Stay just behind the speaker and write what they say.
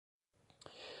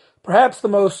Perhaps the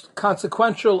most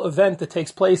consequential event that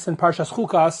takes place in Parshas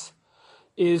Chukas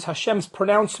is Hashem's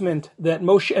pronouncement that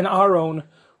Moshe and Aaron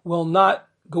will not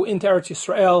go into Eretz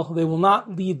Yisrael. They will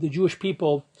not lead the Jewish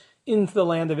people into the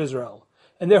land of Israel.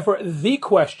 And therefore, the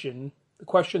question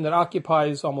that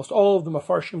occupies almost all of the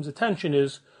Mefarshim's attention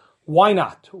is, why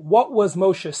not? What was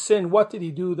Moshe's sin? What did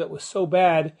he do that was so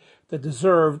bad that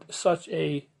deserved such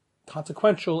a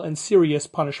consequential and serious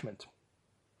punishment?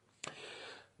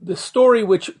 The story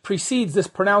which precedes this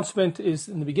pronouncement is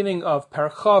in the beginning of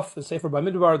Perek Chaf, the Sefer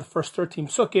Bamidbar, the first 13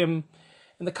 Psukim.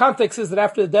 And the context is that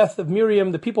after the death of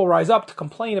Miriam, the people rise up to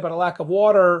complain about a lack of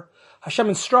water. Hashem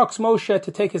instructs Moshe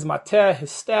to take his mateh, his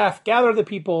staff, gather the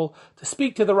people, to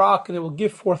speak to the rock, and it will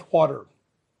give forth water.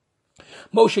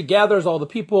 Moshe gathers all the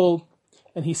people,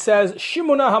 and he says,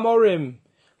 Shimona Hamorim,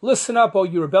 listen up, O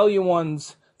you rebellion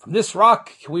ones. From this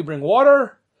rock can we bring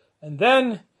water? And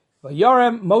then,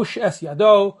 Vayarem Moshe es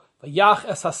yado, vayach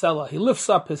es hasela. He lifts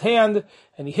up his hand,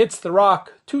 and he hits the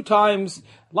rock 2 times.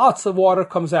 Lots of water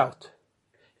comes out.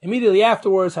 Immediately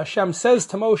afterwards, Hashem says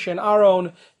to Moshe and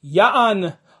Aaron,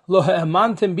 Ya'an lo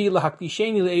ha'emantem bi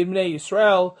lahakdisheni le'ibnei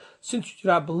Yisrael, since you do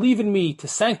not believe in me, to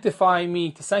sanctify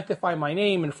my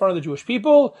name in front of the Jewish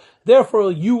people,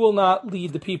 therefore you will not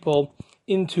lead the people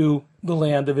into the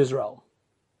land of Israel.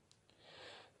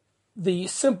 The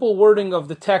simple wording of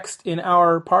the text in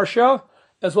our Parsha,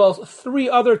 as well as 3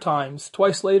 other times,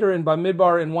 twice later in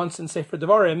Bamidbar and once in Sefer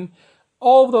Devarim,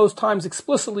 all of those times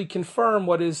explicitly confirm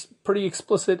what is pretty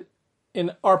explicit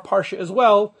in our Parsha as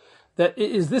well, that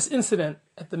it is this incident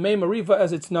at the Mei Mariva,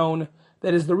 as it's known,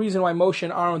 that is the reason why Moshe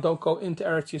and Aaron don't go into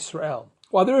Eretz Yisrael.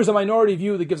 While there is a minority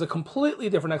view that gives a completely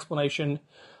different explanation,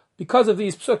 because of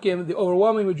these psukim, the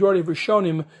overwhelming majority of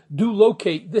Rishonim do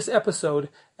locate this episode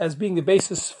as being the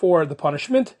basis for the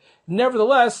punishment.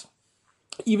 Nevertheless,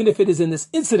 even if it is in this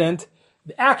incident,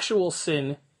 the actual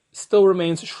sin still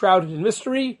remains shrouded in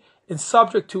mystery and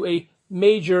subject to a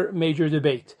major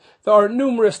debate. There are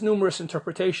numerous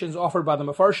interpretations offered by the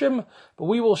Mefarshim, but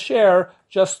we will share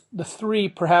just the 3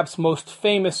 perhaps most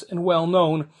famous and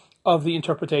well-known of the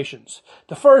interpretations.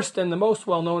 The first and the most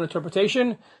well-known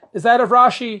interpretation is that of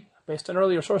Rashi. Based on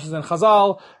earlier sources in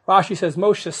Chazal, Rashi says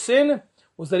Moshe's sin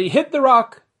was that he hit the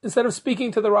rock instead of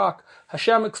speaking to the rock.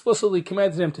 Hashem explicitly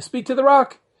commanded him to speak to the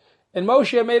rock, and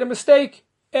Moshe made a mistake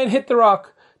and hit the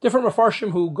rock. Different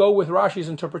Mefarshim who go with Rashi's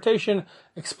interpretation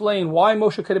explain why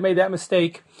Moshe could have made that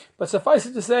mistake, but suffice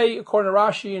it to say, according to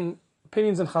Rashi and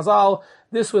opinions in Chazal,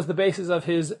 this was the basis of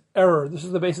his error. This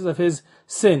is the basis of his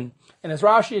sin. And as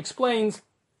Rashi explains,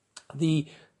 the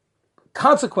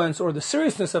consequence or the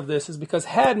seriousness of this is because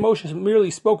had Moshe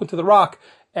merely spoken to the rock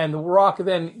and the rock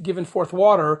then given forth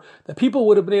water, the people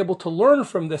would have been able to learn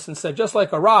from this and said, just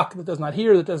like a rock that does not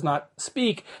hear, that does not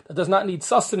speak, that does not need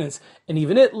sustenance, and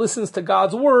even it listens to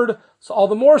God's word, so all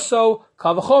the more so,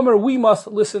 kal v'chomer, we must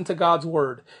listen to God's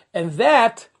word. And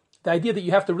that, the idea that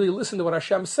you have to really listen to what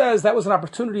Hashem says, that was an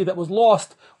opportunity that was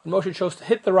lost when Moshe chose to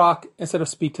hit the rock instead of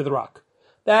speak to the rock.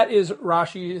 That is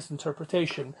Rashi's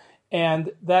interpretation.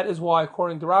 And that is why,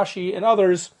 according to Rashi and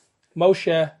others,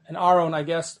 Moshe and Aaron, I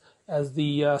guess, as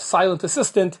the silent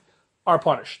assistant, are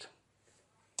punished.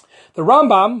 The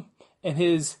Rambam, in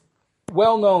his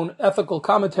well-known ethical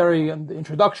commentary on the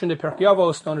introduction to Perkei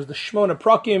Avos, known as the Shmona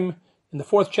Prakim, in the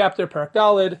 4th chapter, Perek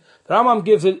Daled, the Rambam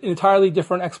gives it an entirely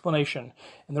different explanation.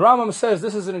 And the Rambam says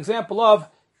this is an example of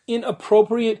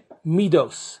inappropriate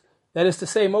midos. That is to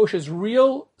say, Moshe's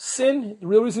real sin, the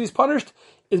real reason he's punished,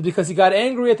 is because he got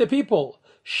angry at the people.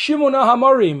 Shimona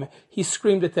Hamarim, he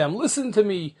screamed at them, listen to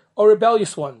me, O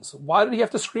rebellious ones. Why did he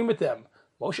have to scream at them?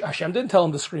 Hashem didn't tell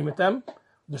him to scream at them.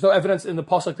 There's no evidence in the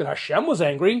pasuk that Hashem was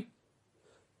angry.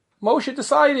 Moshe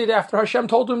decided after Hashem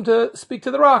told him to speak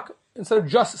to the rock, instead of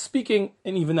just speaking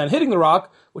and even then hitting the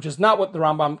rock, which is not what the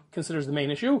Rambam considers the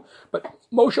main issue, but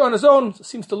Moshe on his own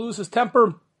seems to lose his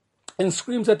temper and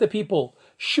screams at the people.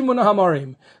 Shimona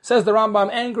Hamarim. Says the Rambam,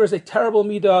 anger is a terrible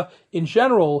midah in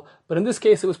general, but in this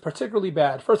case it was particularly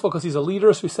bad. First of all, because he's a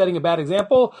leader, so he's setting a bad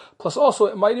example. Plus also,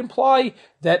 it might imply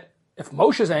that if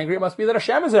Moshe is angry, it must be that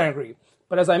Hashem is angry.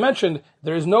 But as I mentioned,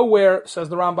 there is nowhere, says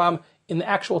the Rambam, in the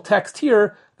actual text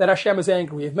here, that Hashem is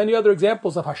angry. We have many other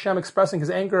examples of Hashem expressing his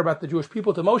anger about the Jewish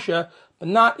people to Moshe, but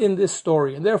not in this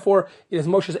story. And therefore, it is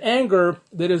Moshe's anger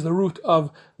that is the root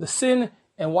of the sin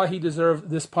and why he deserved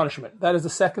this punishment. That is the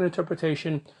second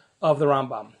interpretation of the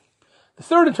Rambam. The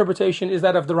third interpretation is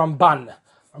that of the Ramban.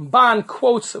 Ramban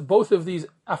quotes both of these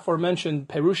aforementioned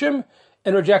Perushim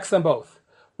and rejects them both.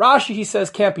 Rashi, he says,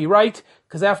 can't be right,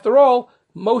 because after all,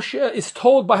 Moshe is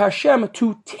told by Hashem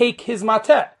to take his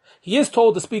mateh. He is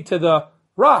told to speak to the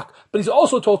rock, but he's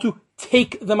also told to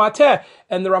take the mateh.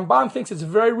 And the Ramban thinks it's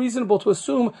very reasonable to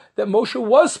assume that Moshe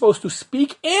was supposed to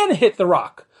speak and hit the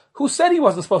rock. Who said he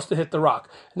wasn't supposed to hit the rock?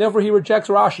 And therefore he rejects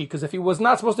Rashi, because if he was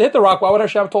not supposed to hit the rock, why would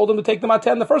Hashem have told him to take the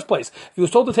mateh in the first place? If he was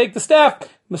told to take the staff,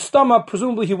 Mistama,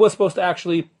 presumably he was supposed to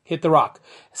actually hit the rock.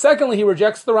 Secondly, he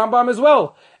rejects the Rambam as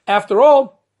well. After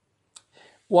all,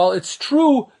 while it's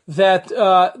true that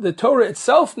the Torah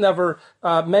itself never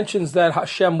mentions that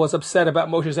Hashem was upset about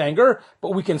Moshe's anger,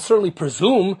 but we can certainly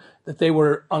presume that they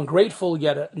were ungrateful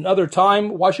yet another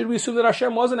time. Why should we assume that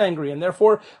Hashem wasn't angry? And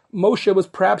therefore, Moshe was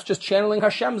perhaps just channeling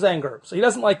Hashem's anger. So he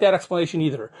doesn't like that explanation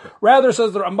either. Rather,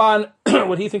 says the Ramban,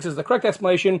 what he thinks is the correct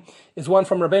explanation is one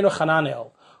from Rabbeinu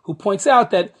Hananel, who points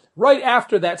out that right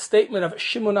after that statement of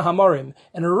Shimun HaHamarim,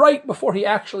 and right before he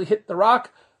actually hit the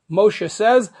rock, Moshe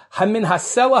says, Hamin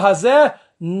hasela hazeh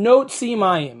notzi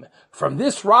mayim. From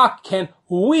this rock can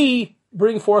we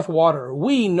bring forth water.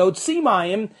 We, notzi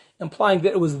mayim, implying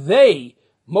that it was they,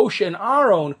 Moshe and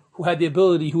Aaron, who had the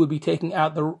ability, who would be taking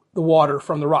out the water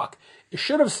from the rock. It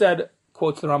should have said,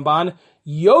 quotes the Ramban,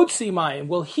 Yotzi mayim,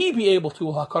 will he be able to,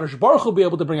 will HaKadosh Baruch Hu be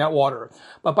able to bring out water?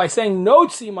 But by saying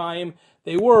notzi mayim,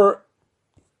 they were,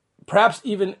 perhaps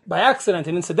even by accident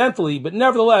and incidentally, but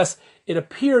nevertheless, it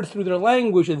appeared through their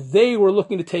language that they were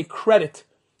looking to take credit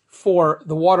for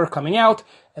the water coming out,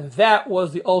 and that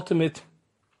was the ultimate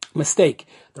mistake.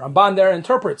 The Ramban there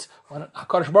interprets, when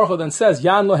HaKadosh Baruch Hu then says,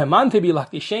 Yan lo hemante bi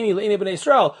laktisheni le'inei b'nei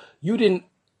Yisrael, you didn't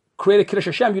create a Kiddush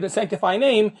Hashem, you didn't sanctify a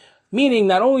name, meaning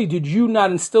not only did you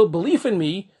not instill belief in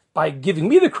me by giving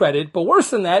me the credit, but worse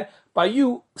than that, by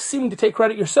you seeming to take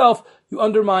credit yourself, you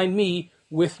undermine me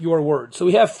with your words. So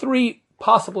we have three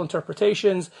possible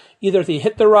interpretations. Either they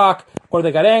hit the rock, or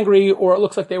they got angry, or it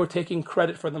looks like they were taking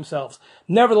credit for themselves.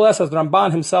 Nevertheless, as the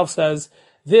Ramban himself says,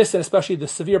 this, and especially the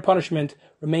severe punishment,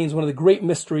 remains one of the great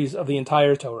mysteries of the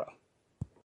entire Torah.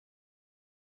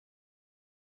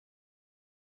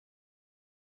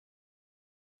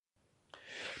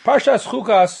 Parshas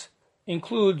Chukas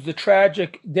includes the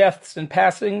tragic deaths and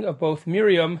passing of both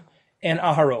Miriam and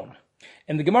Aharon.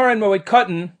 And the Gemara in Moed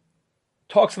Katan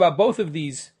talks about both of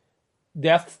these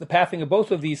deaths, the passing of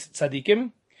both of these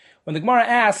tzaddikim. When the Gemara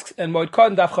asks, and Moed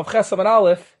Katan Daf Chav Ches Amud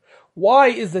Aleph, why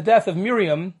is the death of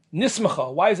Miriam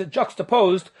nismacha? Why is it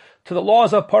juxtaposed to the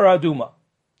laws of Parah Aduma?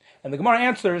 And the Gemara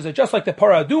answers that just like the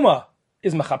Parah Aduma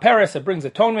is mechaperes, it brings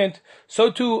atonement,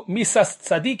 so too misas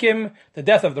tzaddikim, the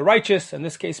death of the righteous, in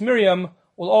this case Miriam,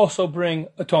 will also bring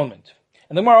atonement.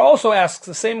 And the Gemara also asks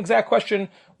the same exact question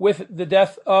with the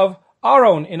death of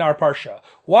Aaron in our parsha.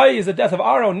 Why is the death of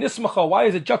Aaron nismacha? Why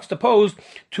is it juxtaposed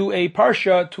to a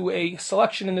parsha, to a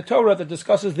selection in the Torah that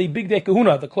discusses the Bigdei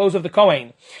Kahuna, the clothes of the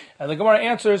Kohen? And the Gemara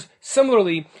answers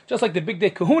similarly, just like the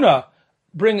Bigdei Kahuna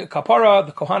bring kapara,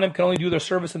 the Kohanim can only do their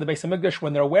service in the Beis Hamikdash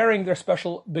when they're wearing their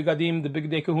special bigadim, the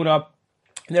Bigdei Kahuna.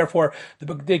 And therefore, the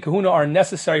Bigdei Kahuna are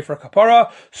necessary for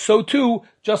kapara. So too,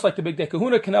 just like the Bigdei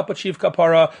Kahuna can help achieve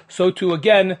kapara, so too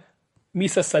again,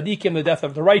 Misa Sadikim, the death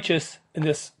of the righteous, in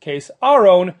this case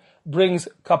Aaron, brings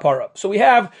kapara. So we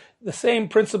have the same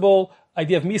principle,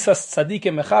 idea of Misa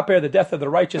Sadikim Mechaper, the death of the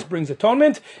righteous brings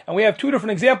atonement, and we have two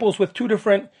different examples with two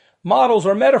different models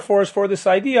or metaphors for this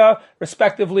idea,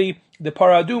 respectively, the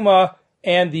Parah Aduma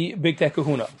and the Bigdei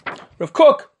Kahuna. Rav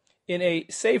Kook, in a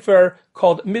sefer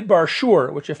called Midbar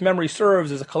Shur, which if memory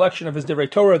serves is a collection of his Divrei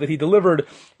Torah that he delivered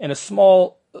in a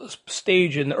small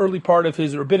stage in the early part of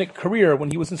his rabbinic career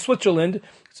when he was in Switzerland.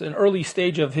 It's an early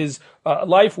stage of his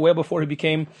life, way before he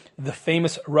became the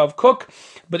famous Rav Kook.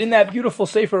 But in that beautiful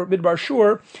sefer Midbar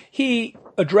Shur, he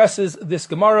addresses this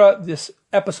Gemara, this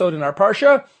episode in our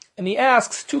Parsha, and he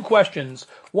asks two questions.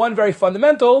 One very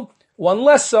fundamental, one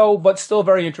less so, but still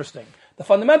very interesting. The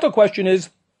fundamental question is,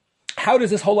 how does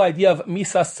this whole idea of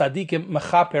misas tzadikim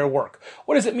mechaper work?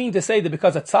 What does it mean to say that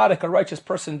because a tzaddik, a righteous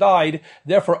person, died,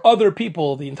 therefore other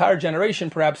people, the entire generation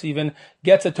perhaps even,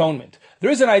 gets atonement?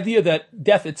 There is an idea that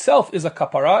death itself is a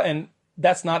kapara, and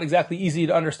that's not exactly easy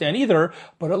to understand either,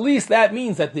 but at least that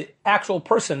means that the actual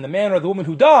person, the man or the woman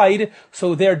who died,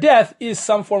 so their death is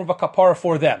some form of a kapara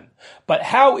for them. But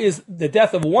how is the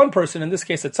death of one person, in this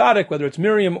case a tzaddik, whether it's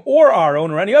Miriam or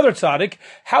Aaron or any other tzaddik,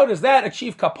 how does that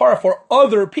achieve kapara for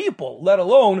other people, let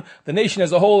alone the nation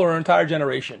as a whole or an entire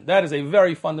generation? That is a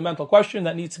very fundamental question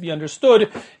that needs to be understood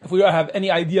if we don't have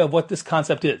any idea of what this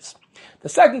concept is. The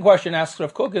second question asked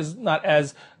Rav Kook is not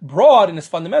as broad and as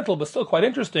fundamental, but still quite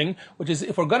interesting, which is,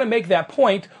 if we're going to make that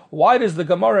point, why does the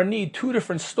Gemara need two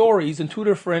different stories and two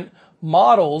different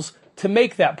models to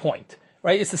make that point?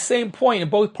 Right? It's the same point in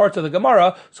both parts of the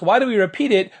Gemara, so why do we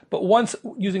repeat it, but once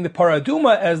using the Parah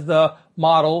Aduma as the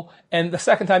model, and the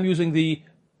second time using the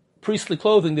priestly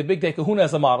clothing, the big kahuna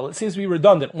as a model. It seems to be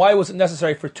redundant. Why was it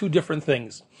necessary for two different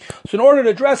things? So in order to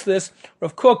address this,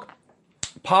 Rav Kook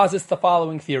posits the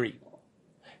following theory.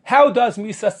 How does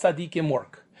Misas Tzadikim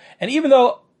work? And even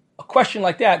though a question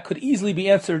like that could easily be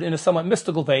answered in a somewhat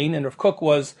mystical vein, and Rav Kook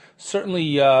was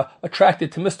certainly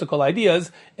attracted to mystical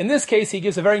ideas, in this case he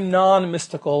gives a very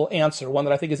non-mystical answer, one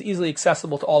that I think is easily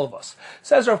accessible to all of us.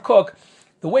 Says Rav Kook,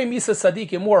 the way Misas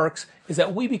Tzadikim works is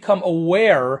that we become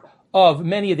aware of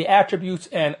many of the attributes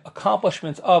and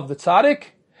accomplishments of the tzaddik,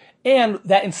 and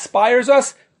that inspires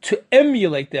us to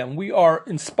emulate them. We are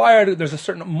inspired, there's a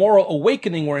certain moral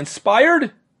awakening, we're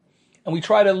inspired, and we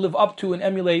try to live up to and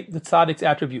emulate the tzaddik's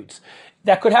attributes.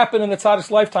 That could happen in the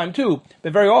tzaddik's lifetime too,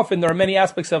 but very often there are many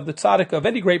aspects of the tzaddik, of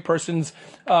any great person's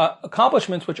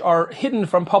accomplishments, which are hidden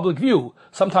from public view,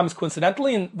 sometimes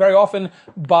coincidentally and very often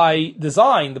by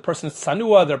design. The person is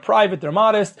tsanua, they're private, they're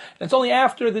modest, and it's only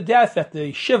after the death, at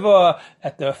the shiva,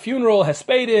 at the funeral,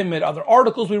 hespedim, at other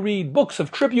articles we read, books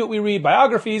of tribute we read,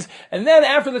 biographies, and then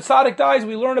after the tzaddik dies,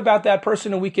 we learn about that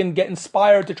person and we can get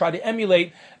inspired to try to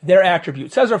emulate their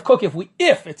attributes. Says Rav Kook,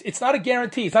 it's not a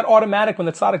guarantee, it's not automatic when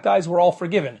the tzaddik dies, we're all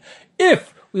forgiven.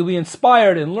 If we'll be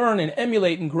inspired and learn and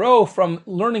emulate and grow from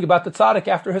learning about the tzaddik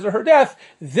after his or her death,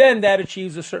 then that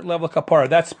achieves a certain level of kapara.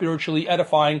 That's spiritually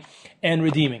edifying and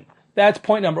redeeming. That's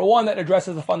point number one that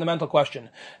addresses the fundamental question.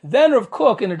 Then Rav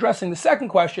Kook, in addressing the second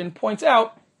question, points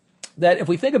out that if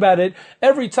we think about it,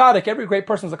 every tzaddik, every great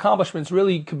person's accomplishments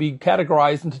really could be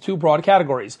categorized into two broad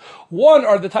categories. One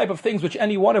are the type of things which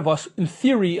any one of us, in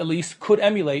theory at least, could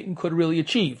emulate and could really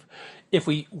achieve. If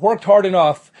we worked hard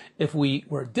enough, if we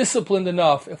were disciplined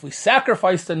enough, if we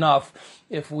sacrificed enough,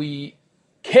 if we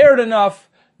cared enough,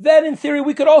 then in theory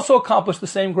we could also accomplish the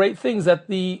same great things that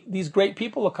these great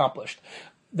people accomplished.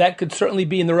 That could certainly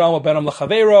be in the realm of ben am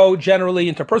l'chavero,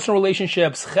 generally interpersonal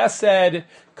relationships, chesed,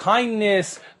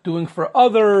 kindness, doing for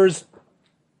others,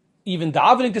 even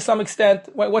davening to some extent.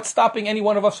 What's stopping any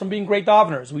one of us from being great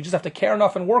daveners? We just have to care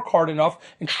enough and work hard enough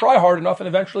and try hard enough, and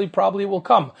eventually probably it will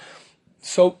come.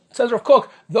 So, says Rav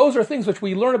Kook, those are things which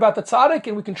we learn about the tzaddik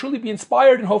and we can truly be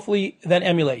inspired and hopefully then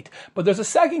emulate. But there's a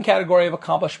second category of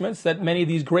accomplishments that many of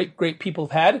these great people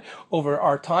have had over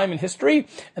our time in history,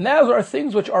 and those are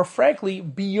things which are frankly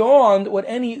beyond what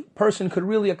any person could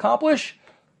really accomplish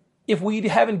if we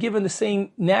haven't given the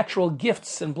same natural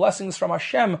gifts and blessings from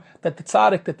Hashem that the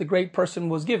tzaddik, that the great person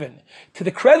was given. To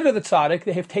the credit of the tzaddik,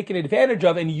 they have taken advantage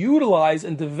of and utilized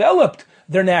and developed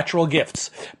their natural gifts.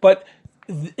 But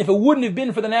if it wouldn't have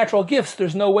been for the natural gifts,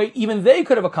 there's no way even they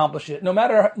could have accomplished it. No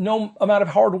amount of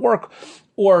hard work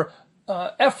or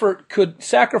effort could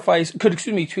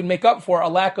make up for a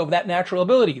lack of that natural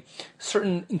ability.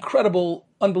 Certain incredible,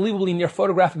 unbelievably near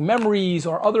photographic memories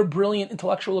or other brilliant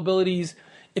intellectual abilities.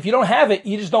 If you don't have it,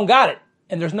 you just don't got it.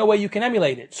 And there's no way you can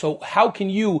emulate it. So how can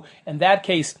you, in that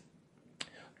case,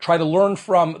 try to learn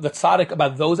from the tzaddik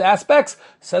about those aspects?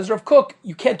 Says Rav Kook,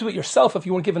 you can't do it yourself if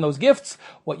you weren't given those gifts.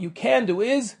 What you can do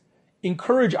is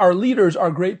encourage our leaders,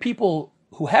 our great people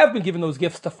who have been given those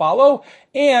gifts to follow.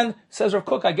 And, says Rav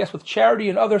Kook, I guess with charity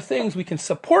and other things, we can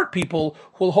support people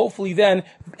who will hopefully then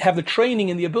have the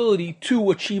training and the ability to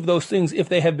achieve those things if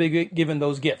they have been given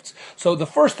those gifts. So the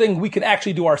first thing we can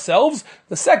actually do ourselves.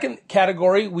 The second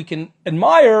category we can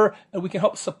admire and we can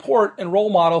help support and role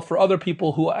model for other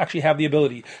people who actually have the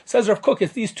ability. Says Rav Kook,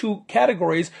 it's these two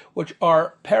categories which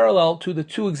are parallel to the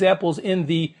two examples in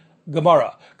the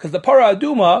Gemara. Because the Para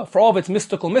Aduma, for all of its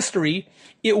mystical mystery,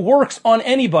 it works on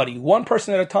anybody. One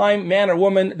person at a time, man or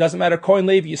woman, doesn't matter, Kohen,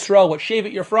 Levi, Yisrael, what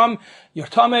shevet you're from, you're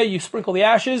tameh, you sprinkle the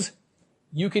ashes,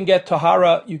 you can get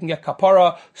tahara, you can get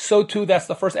kapara. So too, that's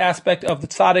the first aspect of the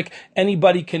tzaddik.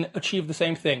 Anybody can achieve the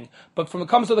same thing. But when it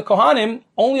comes to the Kohanim,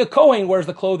 only a Kohen wears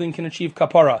the clothing can achieve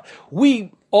kapara.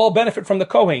 We all benefit from the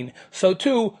Kohen. So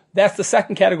too, that's the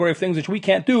second category of things which we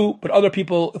can't do, but other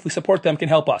people, if we support them, can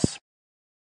help us.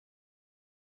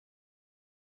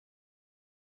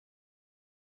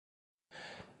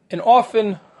 An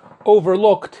often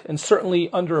overlooked and certainly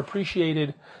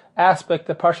underappreciated aspect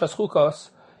of Parshas Chukos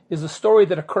is the story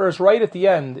that occurs right at the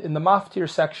end in the Maftir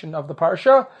section of the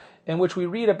Parsha, in which we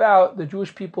read about the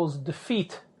Jewish people's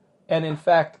defeat and in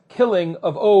fact killing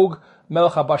of Og,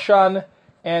 Melech HaBashan,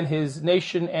 and his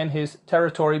nation and his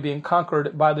territory being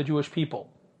conquered by the Jewish people.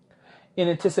 In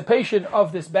anticipation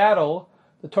of this battle,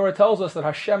 the Torah tells us that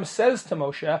Hashem says to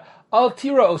Moshe, Al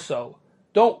tira oso,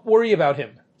 don't worry about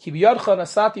him. Hashem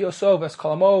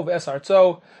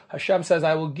says,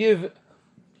 I will give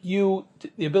you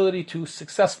the ability to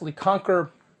successfully conquer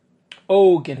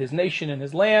Og and his nation and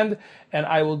his land, and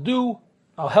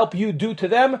I'll help you do to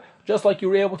them, just like you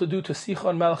were able to do to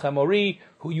Sichon Melech HaMori,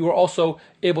 who you were also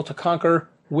able to conquer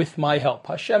with my help.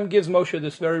 Hashem gives Moshe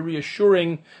this very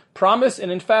reassuring promise,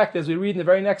 and in fact, as we read in the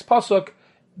very next pasuk,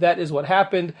 that is what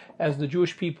happened as the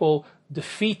Jewish people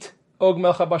defeat Og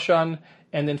Melech Bashan,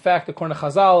 and in fact, according to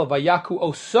Chazal, Vayaku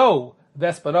Oso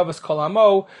Vespanavas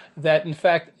Kolamo, that in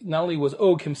fact not only was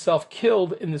Og himself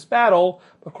killed in this battle,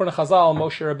 but according to Chazal,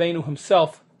 Moshe Rabbeinu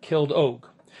himself killed Og.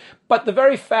 But the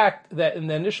very fact that in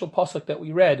the initial pasuk that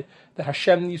we read, that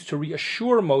Hashem needs to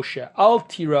reassure Moshe, Al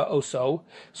Tira Oso,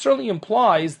 certainly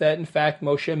implies that in fact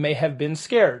Moshe may have been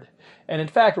scared. And in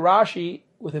fact, Rashi,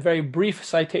 with a very brief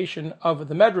citation of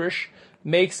the Medrash,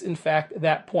 makes in fact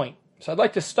that point. So I'd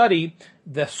like to study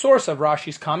the source of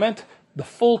Rashi's comment, the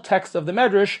full text of the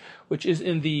Medrash, which is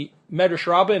in the Medrash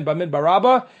Rabbah in Bamidbar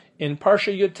Rabbah in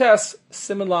Parsha Yutes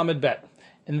Siman Lamed Bet.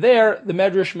 And there the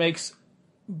Medrash makes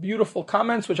beautiful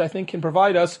comments which I think can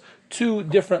provide us two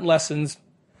different lessons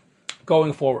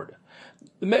going forward.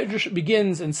 The Medrash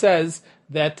begins and says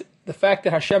that the fact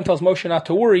that Hashem tells Moshe not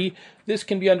to worry, this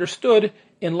can be understood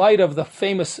in light of the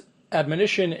famous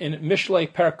admonition in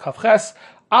Mishlei Perek Kavches,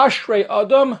 Ashrei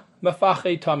Adam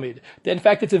Mefachei Tamid. That in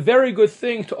fact it's a very good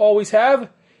thing to always have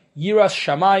Yiras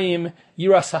Shamayim,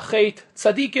 Yiras Hachet.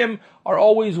 Tzaddikim are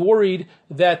always worried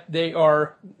that they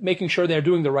are making sure they're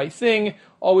doing the right thing,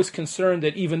 always concerned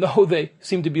that even though they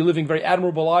seem to be living very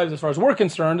admirable lives as far as we're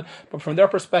concerned, but from their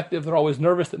perspective, they're always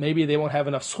nervous that maybe they won't have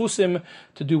enough schusim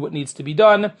to do what needs to be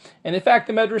done. And in fact,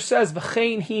 the Medrash says,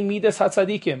 V'chein hi midas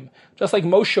hatzadikim. Just like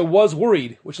Moshe was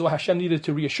worried, which is why Hashem needed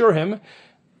to reassure him,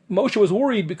 Moshe was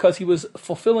worried because he was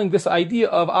fulfilling this idea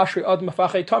of Ashrei Ad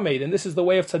Mefachei Tamed, and this is the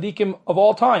way of tzaddikim of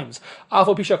all times.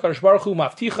 Afal Pisha Kadosh Baruch Hu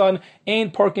Maftichan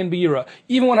Ein Parkin Beira.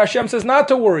 Even when Hashem says not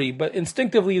to worry, but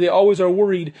instinctively they always are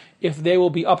worried if they will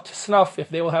be up to snuff, if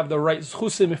they will have the right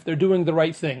zchusim, if they're doing the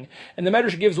right thing. And the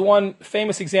Medrash gives one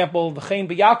famous example, the Chaim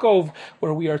B'Yakov,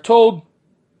 where we are told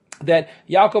that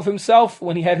Yaakov himself,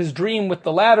 when he had his dream with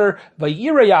the ladder,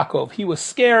 Vayira Yaakov, he was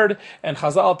scared, and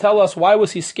Chazal tell us why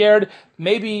was he scared.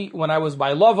 Maybe when I was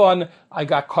by Lavan, I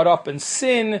got caught up in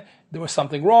sin, there was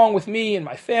something wrong with me and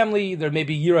my family, there may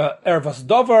be Yira Ervas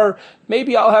Dovar,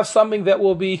 maybe I'll have something that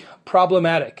will be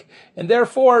problematic. And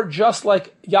therefore, just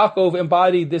like Yaakov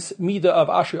embodied this midah of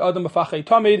Ashrei Adam Mefachei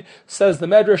Tamid, says the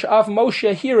Medrash, Av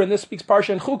Moshe here, and this speaks Parsha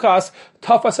in Chukas,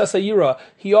 Tafas Esayira,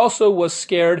 he also was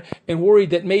scared and worried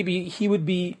that maybe he would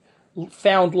be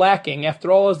found lacking. After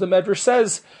all, as the Medrash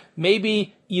says,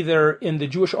 maybe either in the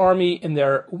Jewish army, in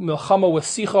their milchama with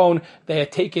Sichon, they had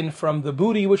taken from the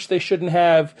booty which they shouldn't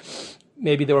have.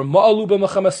 Maybe they were ma'alu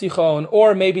b'milchama Sichon,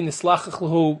 or maybe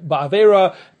nislachachlu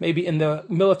ba'avera. Maybe in the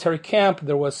military camp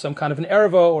there was some kind of an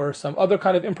erva or some other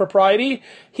kind of impropriety.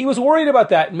 He was worried about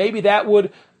that. Maybe that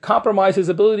would compromise his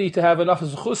ability to have enough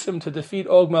zuchusim to defeat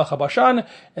Og Melech Bashan,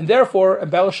 and therefore,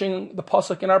 embellishing the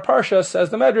pasuk in our parsha, says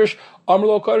the Medrash, Amar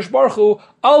lo Kadosh Baruch Hu,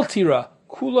 Al Tira.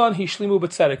 Kulan hishlimu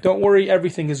b'tzedek. Don't worry,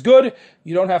 everything is good.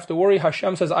 You don't have to worry.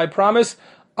 Hashem says, I promise,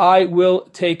 I will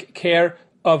take care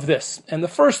of this. And the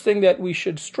first thing that we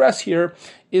should stress here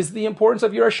is the importance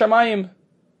of Yiras Shamayim.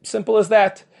 Simple as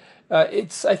that.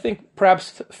 It's, I think,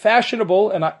 perhaps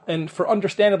fashionable and for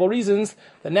understandable reasons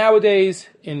that nowadays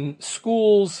in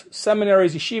schools,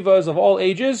 seminaries, yeshivas of all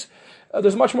ages,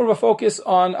 there's much more of a focus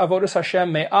on Avodas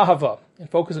Hashem Me'ahava, and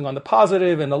focusing on the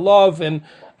positive and the love, and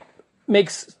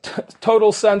makes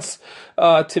total sense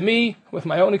to me with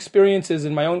my own experiences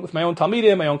and with my own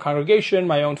talmidim, my own congregation,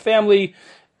 my own family.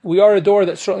 We are a door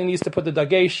that certainly needs to put the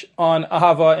dagesh on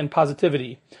ahava and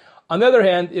positivity. On the other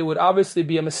hand, it would obviously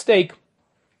be a mistake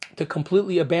to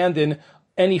completely abandon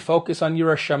any focus on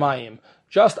Yiras Shamayim.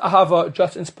 Just ahava,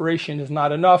 just inspiration is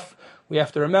not enough. We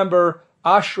have to remember,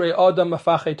 Ashrei Adam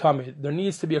Mefachei Tamid. There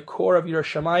needs to be a core of Yiras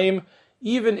Shamayim.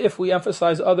 Even if we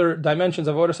emphasize other dimensions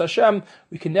of Avodas Hashem,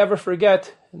 we can never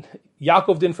forget.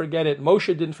 Yaakov didn't forget it, Moshe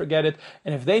didn't forget it,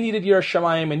 and if they needed Yiras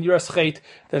Shamayim and Yiras Chet,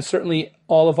 then certainly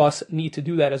all of us need to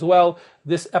do that as well.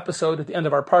 This episode at the end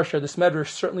of our Parsha, this Medrash,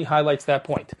 certainly highlights that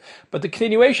point. But the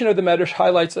continuation of the Medrash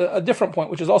highlights a different point,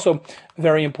 which is also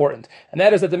very important. And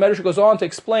that is that the Medrash goes on to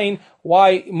explain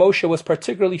why Moshe was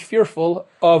particularly fearful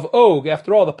of Og.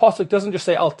 After all, the Pasuk doesn't just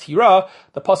say Al Tira,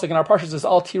 the Pasuk in our Parsha says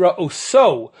Al Tira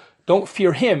Oso. Don't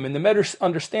fear him. And the Medrash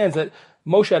understands that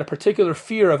Moshe had a particular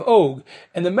fear of Og.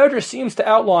 And the Medrash seems to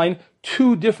outline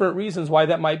two different reasons why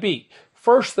that might be.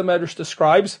 First, the Medrash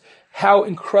describes how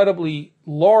incredibly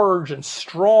large and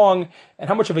strong and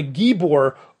how much of a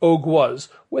gibor Og was,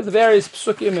 with various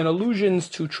psukim and allusions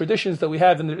to traditions that we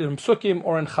have in psukim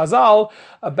or in Chazal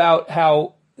about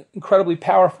how incredibly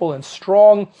powerful and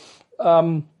strong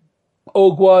Og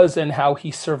was, and how he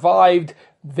survived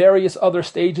various other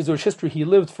stages of his history. He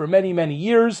lived for many, many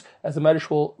years, as the Medrash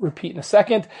will repeat in a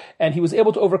second, and he was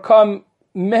able to overcome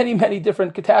many, many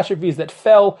different catastrophes that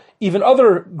fell even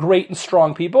other great and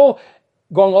strong people,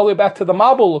 going all the way back to the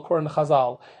Mabul, according to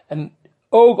Chazal. And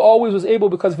Og always was able,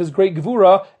 because of his great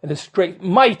Gevura and his great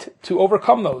might, to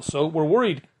overcome those. So we're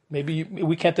worried, maybe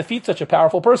we can't defeat such a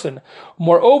powerful person.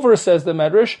 Moreover, says the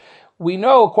Medrash, we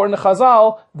know, according to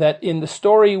Chazal, that in the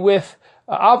story with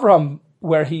Avram,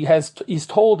 where he's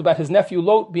told about his nephew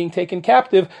Lot being taken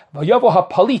captive, Vayavo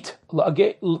hapalit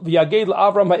v'yaged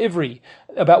la'Avram ha'ivri,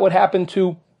 about what happened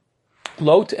to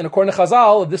Lot, and according to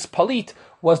Chazal, this palit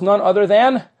was none other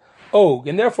than Og,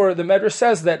 and therefore the Medrash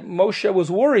says that Moshe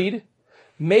was worried.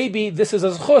 Maybe this is a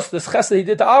zchus, this chesed he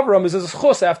did to Avram is a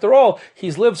zchus. After all,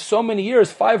 he's lived so many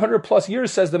years, 500 plus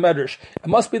years, says the Medrash. It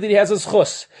must be that he has a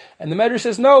zchus. And the Medrash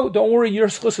says, no, don't worry, your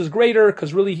zchus is greater,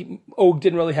 because really, Og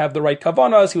didn't really have the right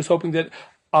kavanas. He was hoping that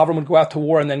Avram would go out to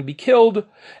war and then be killed.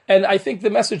 And I think the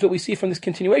message that we see from this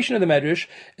continuation of the Medrash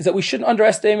is that we shouldn't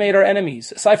underestimate our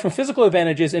enemies. Aside from physical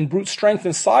advantages and brute strength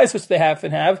and size which they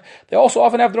they also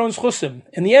often have their own zchusim.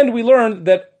 In the end, we learned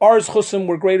that our zchusim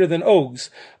were greater than Og's.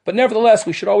 But nevertheless,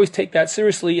 we should always take that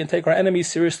seriously and take our enemies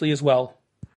seriously as well.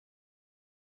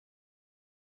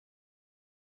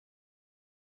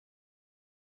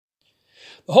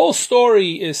 The whole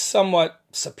story is somewhat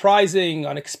surprising,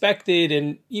 unexpected,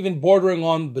 and even bordering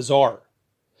on bizarre.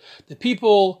 The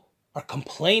people are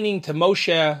complaining to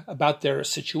Moshe about their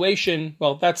situation.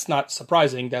 Well, that's not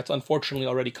surprising. That's unfortunately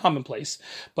already commonplace.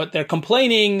 But they're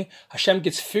complaining. Hashem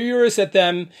gets furious at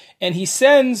them, and he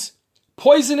sends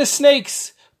poisonous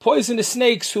snakes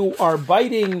who are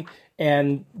biting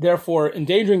and therefore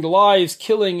endangering the lives,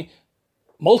 killing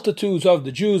multitudes of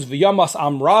the Jews, v'yamas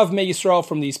amrav me Yisrael,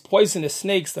 from these poisonous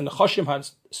snakes, the nechashim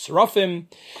ha-serafim.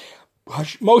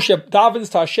 Moshe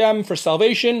davens to Hashem for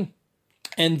salvation,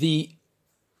 and the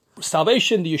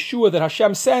salvation, the Yeshua that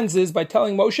Hashem sends, is by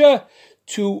telling Moshe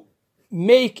to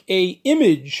make a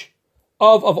image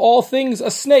of all things, a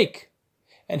snake,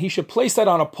 and he should place that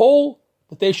on a pole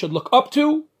that they should look up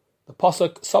to. The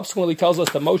pasuk subsequently tells us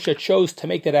that Moshe chose to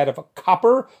make that out of a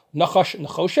copper, nachash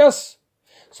nechoshes.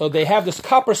 So they have this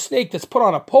copper snake that's put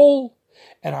on a pole,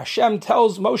 and Hashem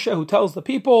tells Moshe, who tells the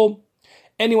people,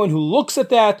 anyone who looks at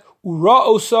that, ura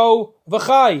oso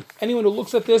v'chai, anyone who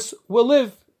looks at this will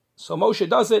live. So Moshe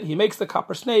does it, he makes the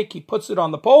copper snake, he puts it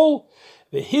on the pole,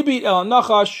 v'hibit el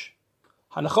nachash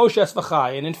hanachoshes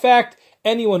v'chai, and in fact,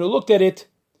 anyone who looked at it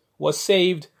was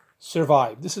saved,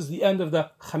 survived. This is the end of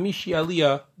the Chamishi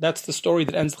Aliyah. That's the story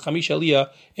that ends the Chamishi Aliyah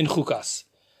in Chukas.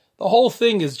 The whole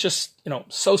thing is just,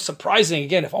 so surprising.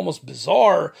 Again, if almost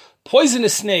bizarre.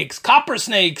 Poisonous snakes, copper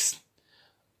snakes.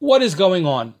 What is going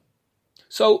on?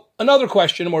 So another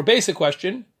question, a more basic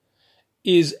question,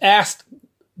 is asked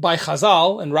by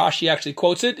Chazal, and Rashi actually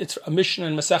quotes it. It's a Mishnah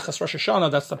in Maseches Rosh Hashanah.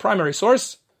 That's the primary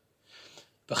source.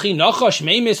 I mean,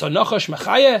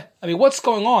 what's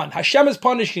going on? Hashem is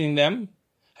punishing them.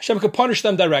 Hashem could punish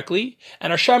them directly,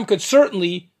 and Hashem could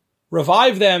certainly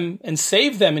revive them and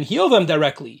save them and heal them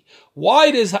directly.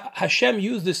 Why does Hashem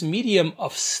use this medium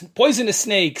of poisonous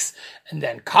snakes and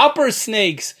then copper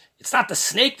snakes? It's not the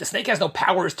snake. The snake has no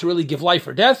powers to really give life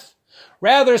or death.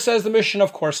 Rather, says the Mishnah,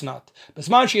 of course not. When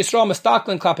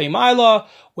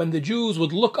the Jews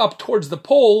would look up towards the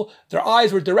pole, their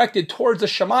eyes were directed towards the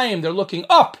Shamayim. They're looking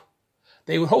up.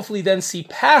 They would hopefully then see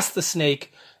past the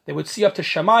snake. They would see up to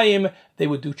Shamayim. They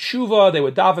would do tshuva. They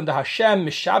would daven to Hashem.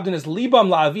 Mishabdin es libam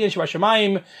la'avi and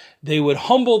Shamayim. They would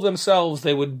humble themselves.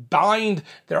 They would bind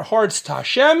their hearts to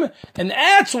Hashem. And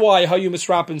that's why Hayu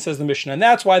Misrapin, says the Mishnah. And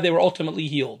that's why they were ultimately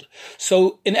healed.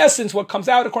 So, in essence, what comes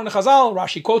out, according to Chazal,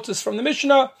 Rashi quotes this from the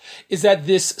Mishnah, is that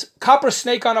this copper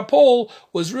snake on a pole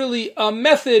was really a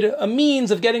method, a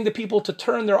means of getting the people to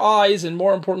turn their eyes and,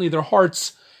 more importantly, their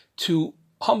hearts to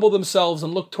humble themselves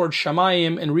and look towards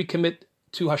Shamayim and recommit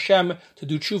to Hashem to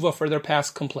do tshuva for their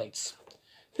past complaints.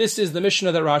 This is the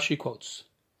Mishnah that Rashi quotes.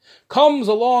 Comes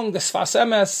along the Sfas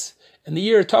Emes in the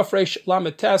year Tafresh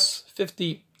Lamed Tes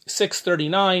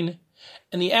 5639,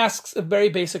 and he asks a very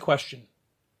basic question.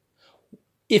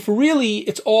 If really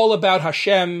it's all about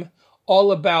Hashem,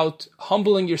 all about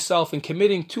humbling yourself and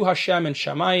committing to Hashem and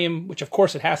Shamayim, which of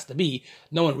course it has to be,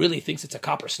 no one really thinks it's a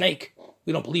copper snake.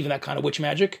 We don't believe in that kind of witch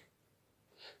magic.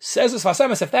 Says the Sfas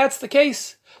Emes, if that's the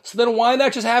case, so then why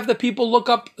not just have the people look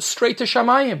up straight to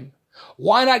Shamayim?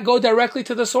 Why not go directly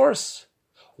to the source?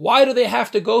 Why do they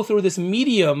have to go through this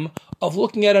medium of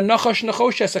looking at a nachash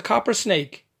nechoshes, a copper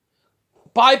snake?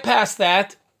 Bypass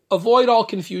that, avoid all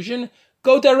confusion,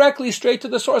 go directly straight to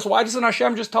the source. Why doesn't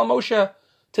Hashem just tell Moshe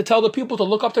to tell the people to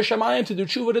look up to Shamayim, to do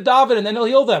tshuva to David, and then he'll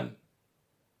heal them?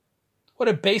 What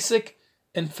a basic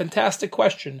and fantastic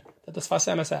question that the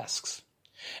Sfas Emes asks.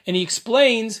 And he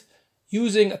explains,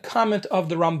 using a comment of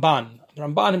the Ramban. The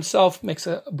Ramban himself makes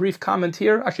a brief comment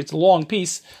here. Actually, it's a long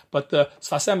piece, but the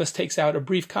Sfas Emes takes out a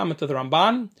brief comment of the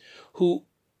Ramban, who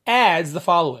adds the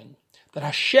following, that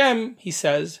Hashem, he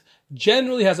says,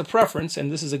 generally has a preference, and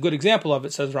this is a good example of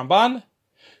it, says Ramban,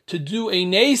 to do a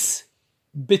nes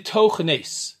bitoch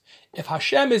nes. If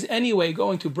Hashem is anyway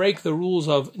going to break the rules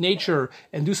of nature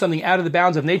and do something out of the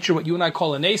bounds of nature, what you and I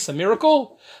call a nes, a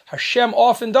miracle, Hashem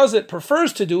often does it,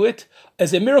 prefers to do it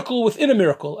as a miracle within a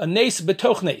miracle, a nes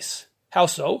betoch nes. How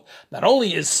so? Not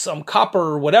only is some copper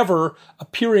or whatever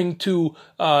appearing to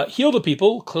heal the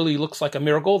people, clearly looks like a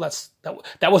miracle.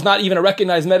 That was not even a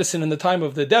recognized medicine in the time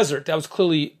of the desert. That was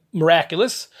clearly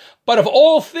miraculous. But of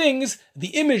all things, the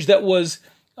image that was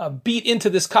beat into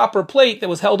this copper plate that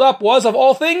was held up was, of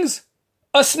all things,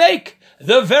 a snake.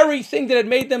 The very thing that had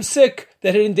made them sick,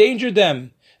 that had endangered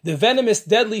them. The venomous,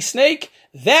 deadly snake.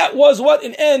 That was what,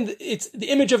 in end, it's the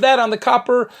image of that on the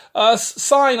copper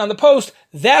sign on the post.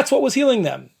 That's what was healing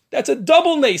them. That's a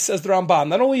double nes, says the Ramban.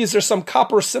 Not only is there some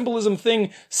copper symbolism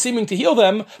thing seeming to heal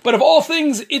them, but of all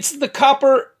things, it's the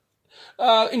copper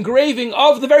engraving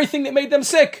of the very thing that made them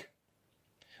sick.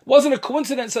 It wasn't a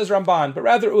coincidence, says Ramban, but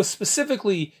rather it was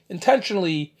specifically,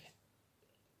 intentionally,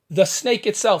 the snake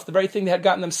itself, the very thing that had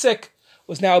gotten them sick,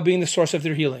 was now being the source of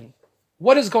their healing.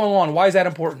 What is going on? Why is that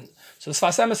important? So the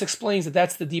Sfas Emes explains that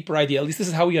that's the deeper idea. At least this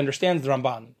is how he understands the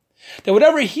Ramban. That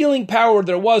whatever healing power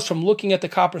there was from looking at the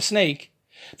copper snake,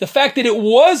 the fact that it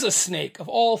was a snake of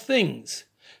all things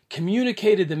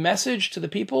communicated the message to the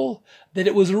people that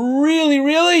it was really,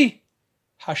 really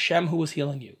Hashem who was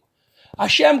healing you.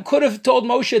 Hashem could have told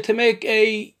Moshe to make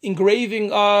a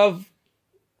engraving of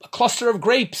a cluster of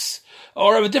grapes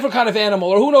or of a different kind of animal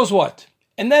or who knows what.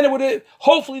 And then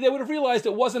hopefully they would have realized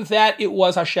it wasn't that, it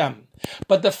was Hashem.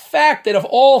 But the fact that of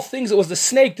all things it was the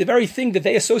snake, the very thing that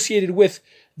they associated with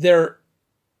their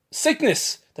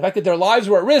sickness, the fact that their lives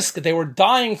were at risk, that they were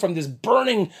dying from this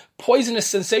burning, poisonous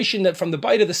sensation that from the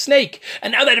bite of the snake,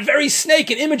 and now that very snake,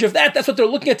 an image of that, that's what they're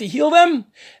looking at to heal them,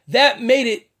 that made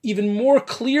it even more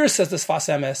clear, says the Sfas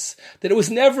Emes, that it was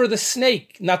never the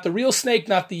snake, not the real snake,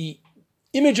 not the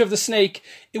image of the snake,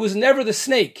 it was never the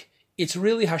snake. It's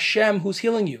really Hashem who's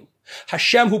healing you.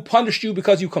 Hashem who punished you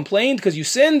because you complained, because you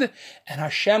sinned, and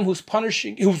Hashem who's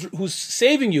punishing, who's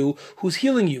saving you, who's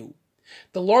healing you.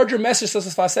 The larger message, says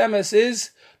the Sfas Emes,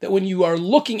 is that when you are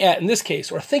looking at, in this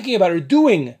case, or thinking about or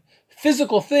doing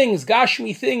physical things,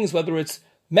 gashmi things, whether it's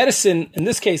medicine, in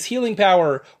this case, healing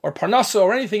power, or parnasa,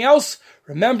 or anything else,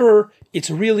 remember,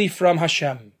 it's really from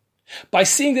Hashem. By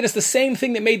seeing that it's the same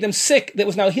thing that made them sick, that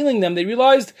was now healing them, they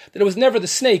realized that it was never the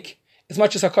snake, as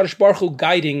much as HaKadosh Baruch Hu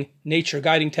guiding nature,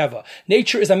 guiding Teva.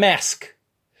 Nature is a mask,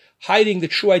 hiding the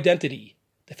true identity.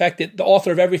 The fact that the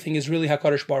author of everything is really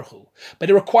HaKadosh Baruch Hu. But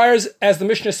it requires, as the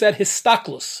Mishnah said,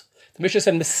 histaklus. The Mishnah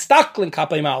said, mistaklin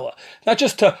kapei mala. Not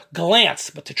just to glance,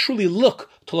 but to truly look,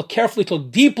 to look carefully, to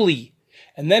look deeply.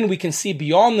 And then we can see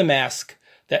beyond the mask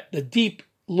that the deep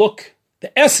look,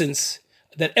 the essence,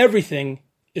 that everything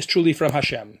is truly from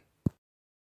Hashem.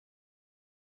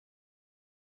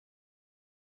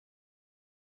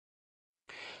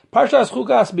 Parshas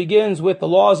Chukas begins with the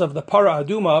laws of the Para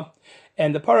Aduma,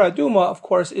 and the Para Aduma, of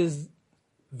course, is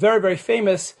very, very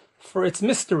famous for its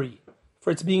mystery,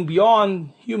 for its being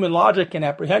beyond human logic and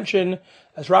apprehension.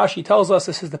 As Rashi tells us,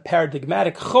 this is the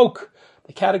paradigmatic chok,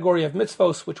 the category of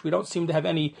mitzvos, which we don't seem to have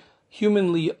any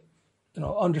humanly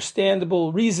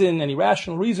understandable reason, any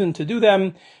rational reason to do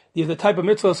them. These are the type of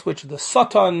mitzvos which the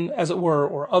Satan, as it were,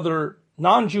 or other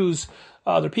non-Jews,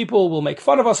 other people will make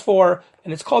fun of us for,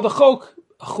 and it's called a chok,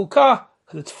 a chukah,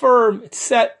 because it's firm, it's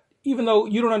set, even though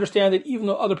you don't understand it, even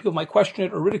though other people might question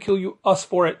it or ridicule us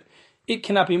for it, it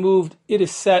cannot be moved, it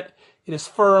is set, it is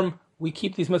firm, we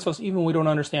keep these mitzvahs even when we don't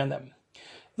understand them.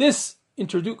 This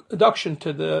introduction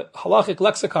to the halachic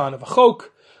lexicon of a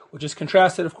chok, which is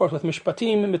contrasted, of course, with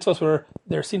mishpatim, mitzvahs where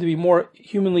there seem to be more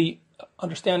humanly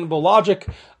understandable logic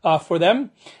for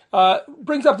them,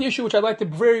 brings up the issue which I'd like to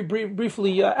very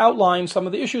briefly outline some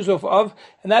of the issues of,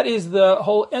 and that is the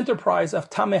whole enterprise of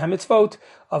Tameh HaMitzvot,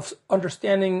 of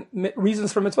understanding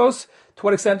reasons for mitzvos. To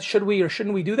what extent should we or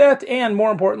shouldn't we do that? And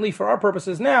more importantly, for our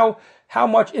purposes now, how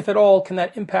much, if at all, can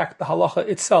that impact the halacha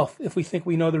itself if we think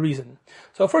we know the reason?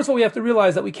 So first of all, we have to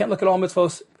realize that we can't look at all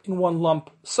mitzvos in one lump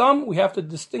sum. We have to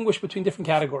distinguish between different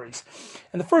categories.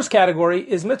 And the first category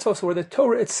is mitzvos where the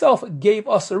Torah itself gave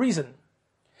us a reason.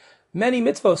 Many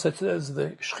mitzvos, such as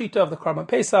the shechita of the Karban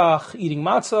Pesach, eating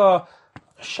matzah,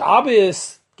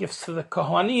 Shabbos, gifts to the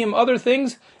Kohanim, other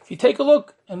things, if you take a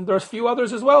look, and there's a few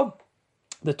others as well,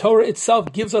 The Torah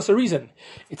itself gives us a reason.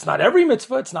 It's not every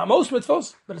mitzvah, it's not most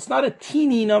mitzvahs, but it's not a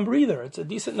teeny number either. It's a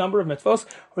decent number of mitzvahs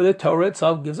where the Torah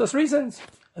itself gives us reasons,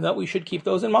 and that we should keep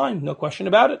those in mind. No question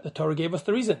about it. The Torah gave us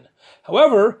the reason.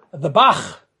 However, the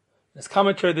Bach, this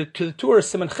commentary to the Torah,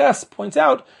 Siman Ches, points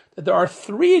out that there are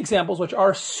 3 examples which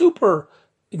are super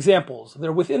examples.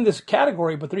 They're within this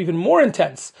category, but they're even more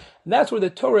intense. And that's where the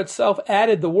Torah itself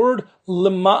added the word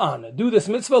lema'an. Do this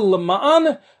mitzvah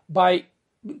lema'an by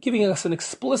giving us an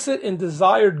explicit and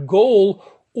desired goal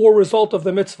or result of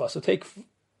the mitzvah. So take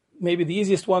maybe the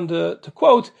easiest one to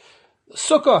quote,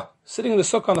 Sukkah, sitting in the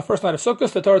Sukkah on the first night of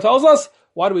Sukkot, the Torah tells us,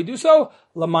 why do we do so?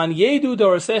 Laman yedu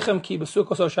dorasechem ki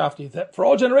b'sukkos shafti. That for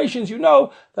all generations you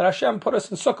know that Hashem put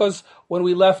us in Sukkahs when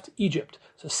we left Egypt.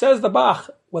 So says the Bach,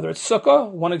 whether it's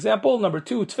Sukkah, one example, number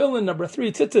 2, Tefillin, number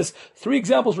 3, Tzitzis, 3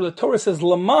 examples where the Torah says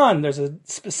Laman, there's a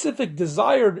specific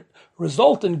desired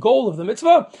result and goal of the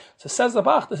mitzvah. So says the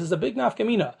Bach, this is a big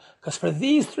nafkamina, because for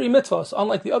these 3 mitzvahs,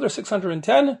 unlike the other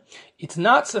 610, it's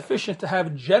not sufficient to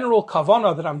have general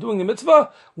kavanah that I'm doing the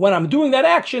mitzvah. When I'm doing that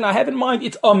action, I have in mind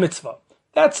it's a mitzvah.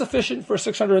 That's sufficient for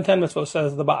 610 mitzvahs,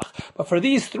 says the Bach. But for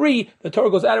these 3, the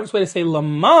Torah goes out of its way to say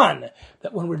laman,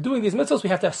 that when we're doing these mitzvahs, we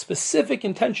have to have specific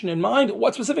intention in mind.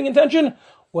 What specific intention?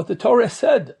 What the Torah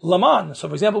said, laman. So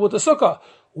for example, with the sukkah,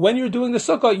 when you're doing the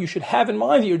sukkah, you should have in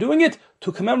mind that you're doing it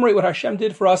to commemorate what Hashem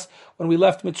did for us when we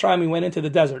left Mitzrayim, we went into the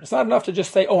desert. It's not enough to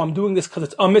just say, oh, I'm doing this because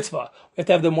it's a mitzvah. We have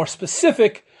to have the more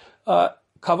specific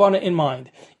kavanah in mind.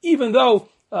 Even though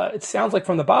it sounds like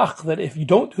from the Bach that if you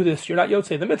don't do this, you're not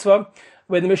yotzei the mitzvah.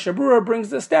 When the Mishnah Berurah brings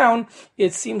this down,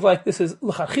 it seems like this is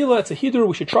l'chachila, it's a hidur,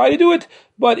 we should try to do it,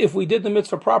 but if we did the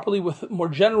mitzvah properly with more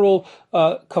general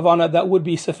kavanah, that would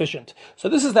be sufficient. So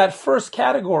this is that first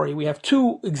category. We have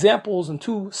 2 examples and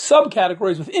 2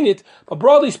 subcategories within it, but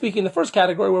broadly speaking, the first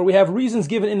category where we have reasons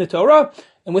given in the Torah,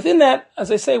 and within that, as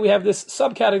I say, we have this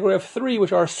subcategory of 3,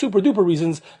 which are super duper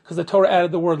reasons, because the Torah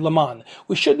added the word laman.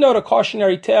 We should note a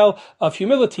cautionary tale of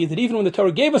humility, that even when the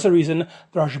Torah gave us a reason,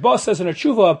 the Rashba says in a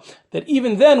tshuva, that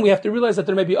even then we have to realize that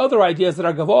there may be other ideas that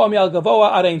are gavoa mial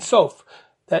gavoa ad ein sof.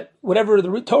 That whatever the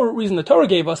reason the Torah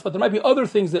gave us, but there might be other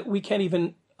things that we can't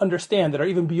even understand, that are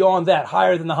even beyond that,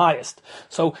 higher than the highest.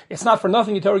 So it's not for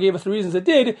nothing the Torah gave us the reasons it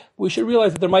did. We should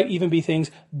realize that there might even be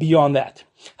things beyond that.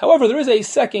 However, there is a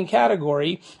second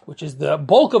category, which is the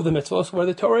bulk of the mitzvahs, where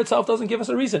the Torah itself doesn't give us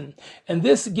a reason. And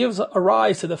this gives a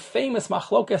rise to the famous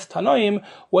machlokes tanoim,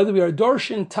 whether we are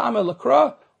dorshin tameh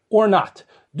l'kra or not.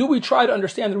 Do we try to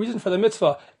understand the reason for the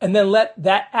mitzvah and then let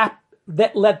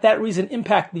that reason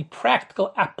impact the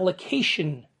practical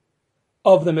application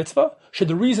of the mitzvah? Should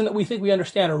the reason that we think we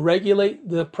understand regulate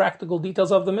the practical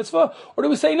details of the mitzvah? Or do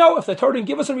we say, no, if the Torah didn't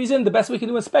give us a reason, the best we can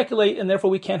do is speculate, and therefore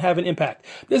we can't have an impact?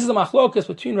 This is a machlokas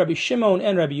between Rabbi Shimon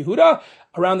and Rabbi Yehuda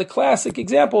around the classic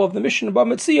example of the Mishnah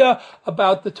Bava Metzia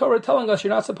about the Torah telling us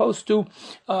you're not supposed to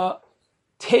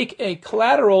take a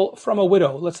collateral from a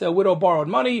widow. Let's say a widow borrowed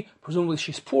money, presumably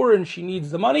she's poor and she needs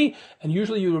the money, and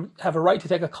usually you have a right to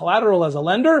take a collateral as a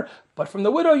lender, but from the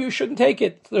widow you shouldn't take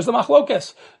it. There's the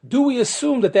machlokes. Do we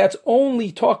assume that that's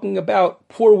only talking about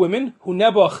poor women who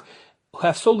nebuch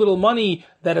have so little money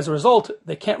that as a result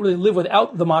they can't really live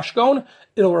without the mashkon?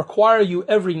 It'll require you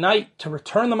every night to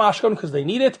return the mashkon because they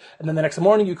need it, and then the next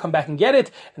morning you come back and get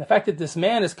it. And the fact that this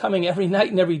man is coming every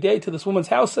night and every day to this woman's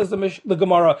house, says the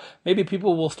Gemara, maybe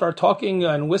people will start talking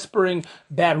and whispering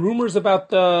bad rumors about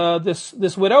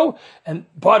this widow.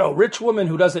 But a rich woman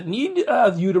who doesn't need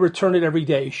you to return it every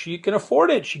day, she can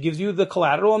afford it. She gives you the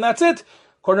collateral and that's it.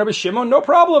 According to Rabbi Shimon, no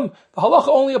problem. The halacha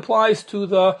only applies to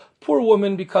the poor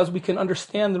woman because we can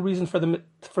understand the reason for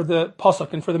the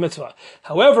pasuk and for the mitzvah.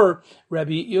 However,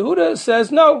 Rabbi Yehuda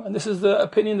says no, and this is the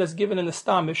opinion that's given in the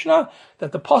Stam Mishnah,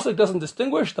 that the pasuk doesn't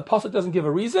distinguish, the pasuk doesn't give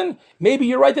a reason. Maybe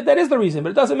you're right that is the reason,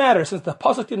 but it doesn't matter. Since the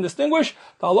pasuk didn't distinguish,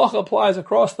 the halacha applies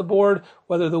across the board,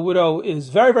 whether the widow is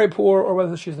very, very poor or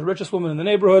whether she's the richest woman in the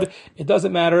neighborhood. It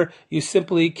doesn't matter. You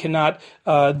simply cannot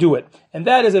do it. And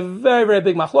that is a very, very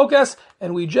big machlokas,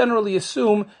 and we generally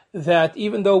assume that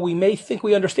even though we may think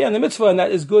we understand the mitzvah, and that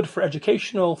is good for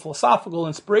educational, philosophical,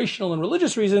 inspirational, and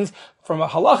religious reasons, from a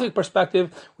halachic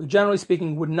perspective, we generally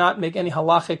speaking would not make any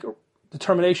halachic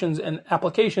determinations and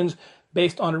applications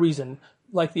based on a reason,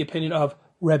 like the opinion of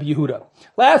Rebbe Yehuda.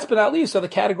 Last but not least are the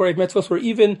category of mitzvahs where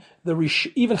even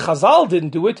Chazal didn't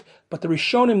do it, but the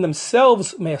Rishonim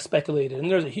themselves may have speculated.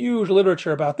 And there's a huge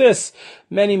literature about this.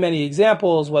 Many, many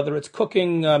examples, whether it's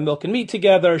cooking milk and meat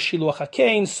together, Shiluach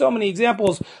HaKain, so many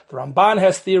examples. The Ramban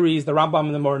has theories, the Rambam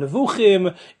in the Moreh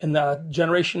Nevuchim, in the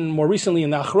generation more recently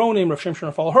in the Achronim, Rav Shimshon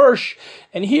Raphael Hirsch.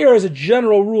 And here, as a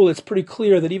general rule, it's pretty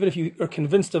clear that even if you are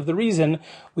convinced of the reason,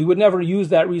 we would never use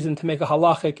that reason to make a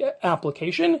halachic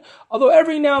application. Although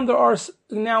every now and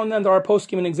then there are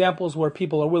poskim examples where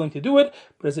people are willing to do it.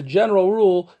 But as a general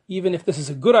rule, even if this is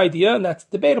a good idea, and that's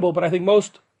debatable, but I think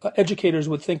most educators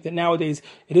would think that nowadays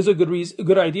it is a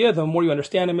good idea. The more you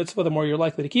understand a mitzvah, the more you're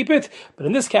likely to keep it. But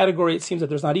in this category, it seems that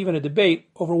there's not even a debate.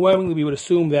 Overwhelmingly, we would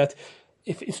assume that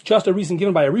if it's just a reason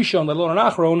given by a Rishon, let alone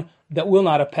an Achron, that will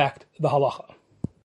not impact the halacha.